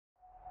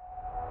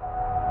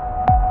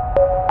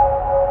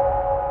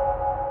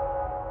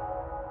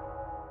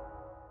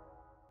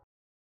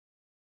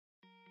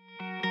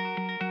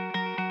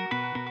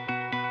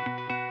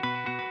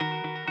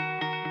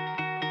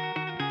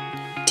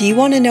Do you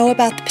want to know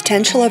about the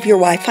potential of your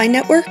Wi-Fi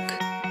network?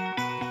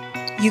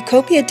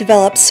 Ucopia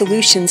develops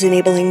solutions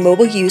enabling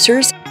mobile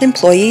users,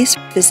 employees,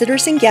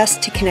 visitors, and guests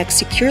to connect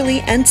securely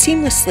and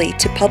seamlessly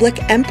to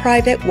public and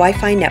private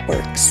Wi-Fi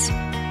networks.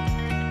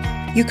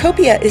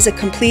 Ucopia is a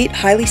complete,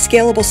 highly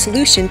scalable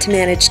solution to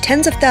manage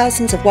tens of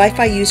thousands of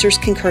Wi-Fi users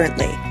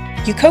concurrently.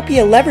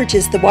 Ucopia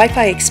leverages the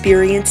Wi-Fi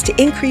experience to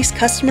increase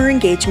customer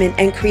engagement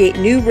and create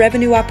new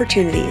revenue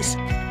opportunities.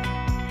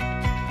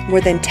 More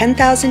than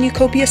 10,000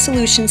 Ucopia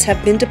solutions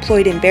have been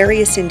deployed in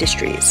various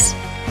industries,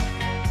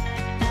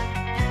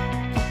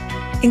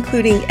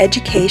 including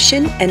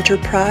education,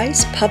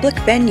 enterprise, public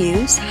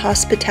venues,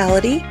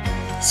 hospitality,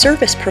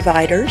 service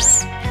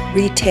providers,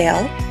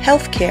 retail,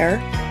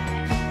 healthcare,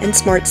 and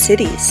smart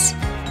cities.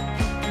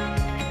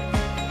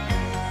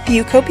 The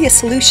Ucopia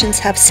solutions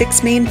have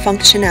 6 main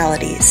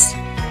functionalities.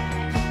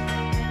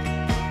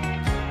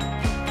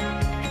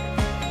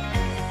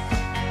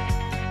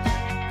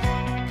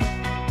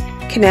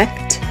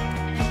 Connect.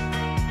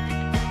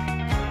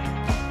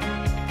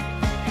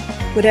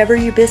 Whatever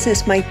your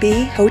business might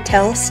be,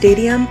 hotel,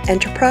 stadium,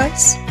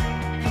 enterprise.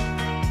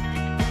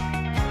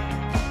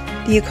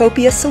 The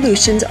Ucopia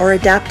solutions are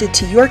adapted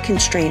to your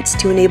constraints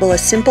to enable a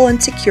simple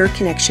and secure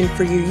connection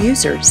for your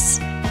users.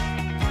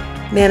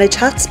 Manage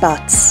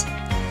hotspots.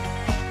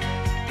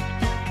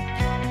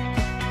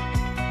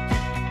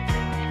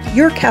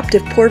 Your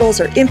captive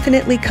portals are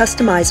infinitely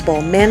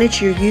customizable.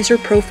 Manage your user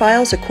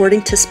profiles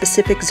according to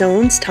specific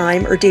zones,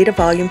 time, or data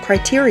volume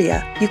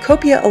criteria.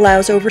 Ucopia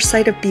allows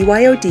oversight of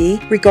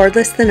BYOD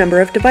regardless the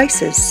number of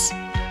devices.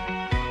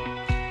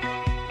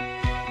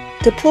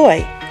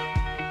 Deploy.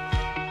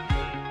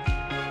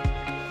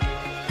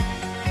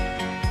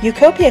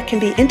 Ucopia can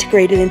be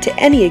integrated into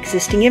any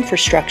existing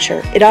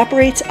infrastructure. It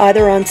operates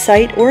either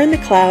on-site or in the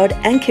cloud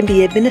and can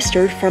be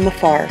administered from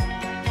afar.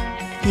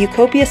 The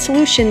Ucopia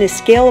solution is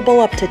scalable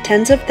up to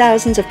tens of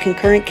thousands of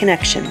concurrent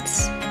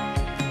connections.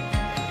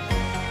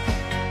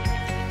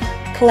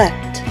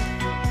 Collect.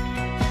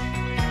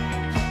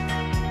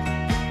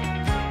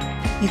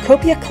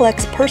 Ucopia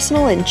collects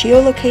personal and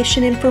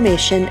geolocation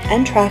information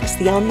and tracks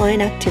the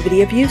online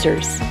activity of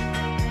users.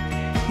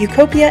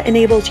 Ucopia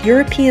enables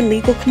European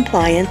legal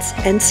compliance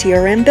and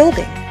CRM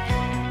building.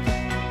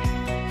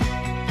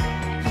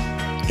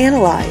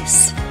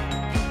 ANALYSE.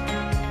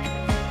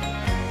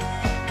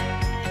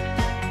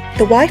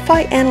 The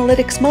Wi-Fi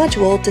Analytics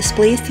module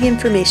displays the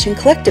information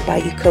collected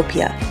by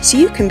Ucopia, so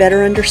you can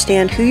better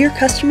understand who your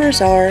customers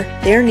are,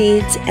 their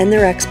needs, and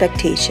their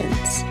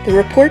expectations. The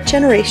report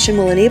generation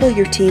will enable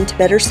your team to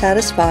better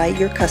satisfy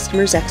your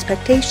customers'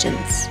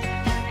 expectations.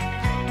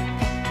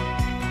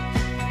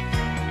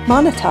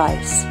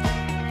 MONETISE.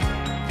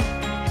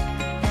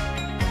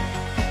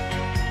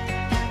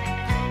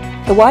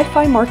 The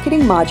Wi-Fi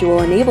marketing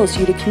module enables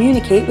you to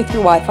communicate with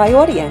your Wi-Fi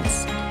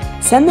audience.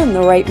 Send them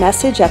the right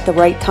message at the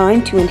right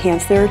time to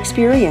enhance their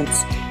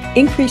experience,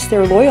 increase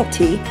their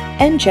loyalty,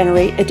 and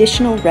generate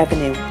additional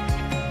revenue.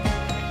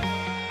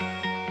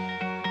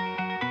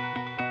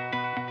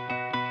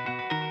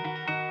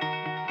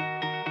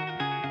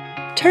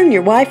 Turn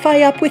your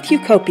Wi-Fi up with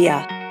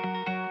Ucopia.